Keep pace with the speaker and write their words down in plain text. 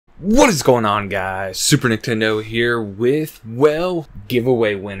What is going on, guys? Super Nintendo here with, well,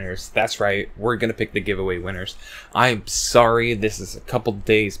 giveaway winners. That's right, we're gonna pick the giveaway winners. I'm sorry, this is a couple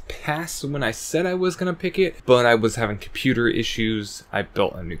days past when I said I was gonna pick it, but I was having computer issues. I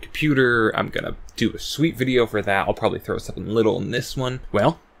built a new computer. I'm gonna do a sweet video for that. I'll probably throw something little in this one.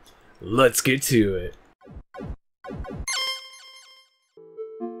 Well, let's get to it.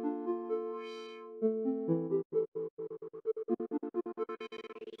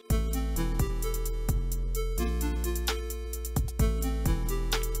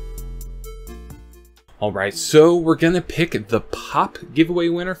 Alright, so we're going to pick the Pop giveaway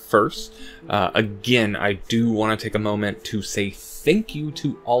winner first. Again, I do want to take a moment to say thank you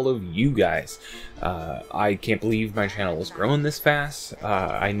to all of you guys. I can't believe my channel is growing this fast.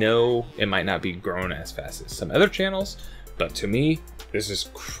 I know it might not be growing as fast as some other channels, but to me, this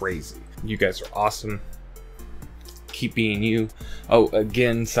is crazy. You guys are awesome. Keep being you. Oh,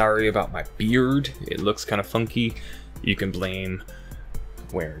 again, sorry about my beard. It looks kind of funky. You can blame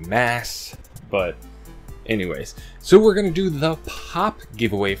wearing masks, but anyways, so we're gonna do the Pop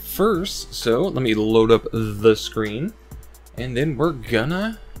giveaway first. So let me load up the screen and then we're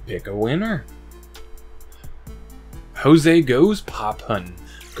gonna pick a winner. Jose goes Pop hunting.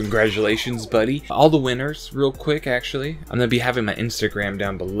 Congratulations, buddy. All the winners, real quick, actually, I'm gonna be having my Instagram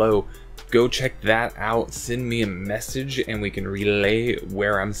down below. Go check that out. Send me a message and we can relay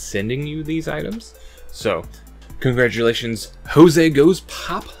where I'm sending you these items. So congratulations, Jose goes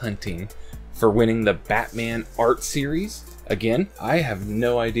Pop hunting, for winning the Batman art series. Again, I have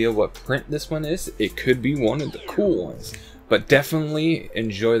no idea what print this one is. It could be one of the cool ones, but definitely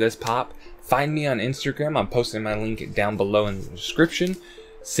enjoy this Pop. Find me on Instagram. I'm posting my link down below in the description.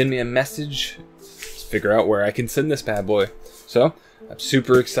 Send me a message. Let's figure out where I can send this bad boy. So I'm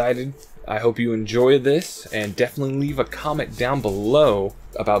super excited. I hope you enjoy this, and definitely leave a comment down below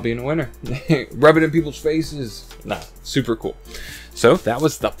about being a winner. Rub it in people's faces. Nah, super cool. So that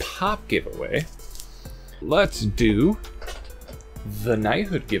was the Pop giveaway. Let's do the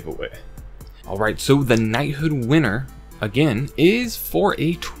Knighthood giveaway. Alright, so the Knighthood winner, again, is for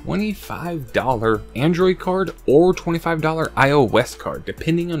a $25 Android card or $25 iOS card,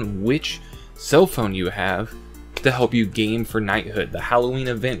 depending on which cell phone you have, to help you game for Knighthood. The Halloween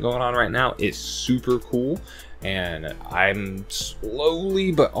event going on right now is super cool, and I'm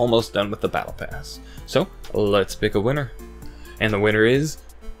slowly but almost done with the Battle Pass. So let's pick a winner. And the winner is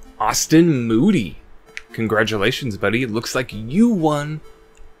Austin Moody. Congratulations, buddy. It looks like you won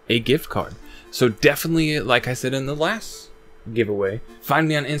a gift card. So definitely, like I said in the last giveaway, find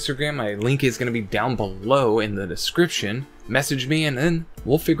me on Instagram. My link is going to be down below in the description. Message me and then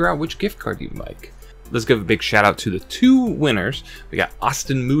we'll figure out which gift card you like. Let's give a big shout out to the two winners. We got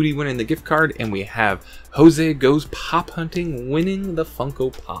Austin Moody winning the gift card, and we have Jose Goes Pop Hunting winning the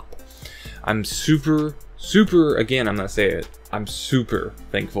Funko Pop. I'm super, again, I'm gonna say it, I'm super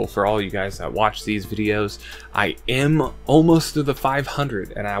thankful for all you guys that watch these videos. I am almost to the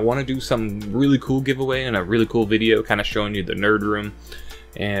 500, and I want to do some really cool giveaway and a really cool video kind of showing you the nerd room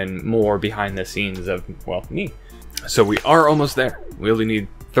and more behind the scenes of, well, me. So we are almost there. We only need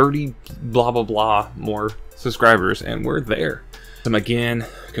 30 blah blah blah more subscribers and we're there. So again,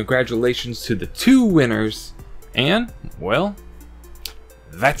 congratulations to the two winners, and well,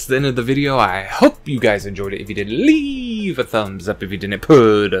 that's the end of the video. I hope you guys enjoyed it. If you did, leave a thumbs up. If you didn't,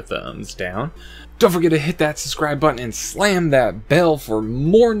 put a thumbs down. Don't forget to hit that subscribe button and slam that bell for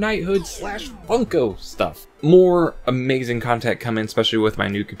more Knighthood / Funko stuff. More amazing content coming, especially with my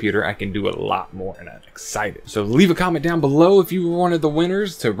new computer. I can do a lot more and I'm excited. So leave a comment down below if you were one of the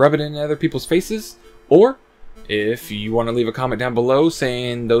winners to rub it in other people's faces. Or if you want to leave a comment down below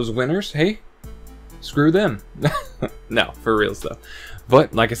saying those winners, hey, screw them. No, for reals though.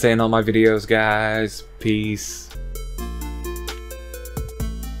 But like I say in all my videos, guys, peace.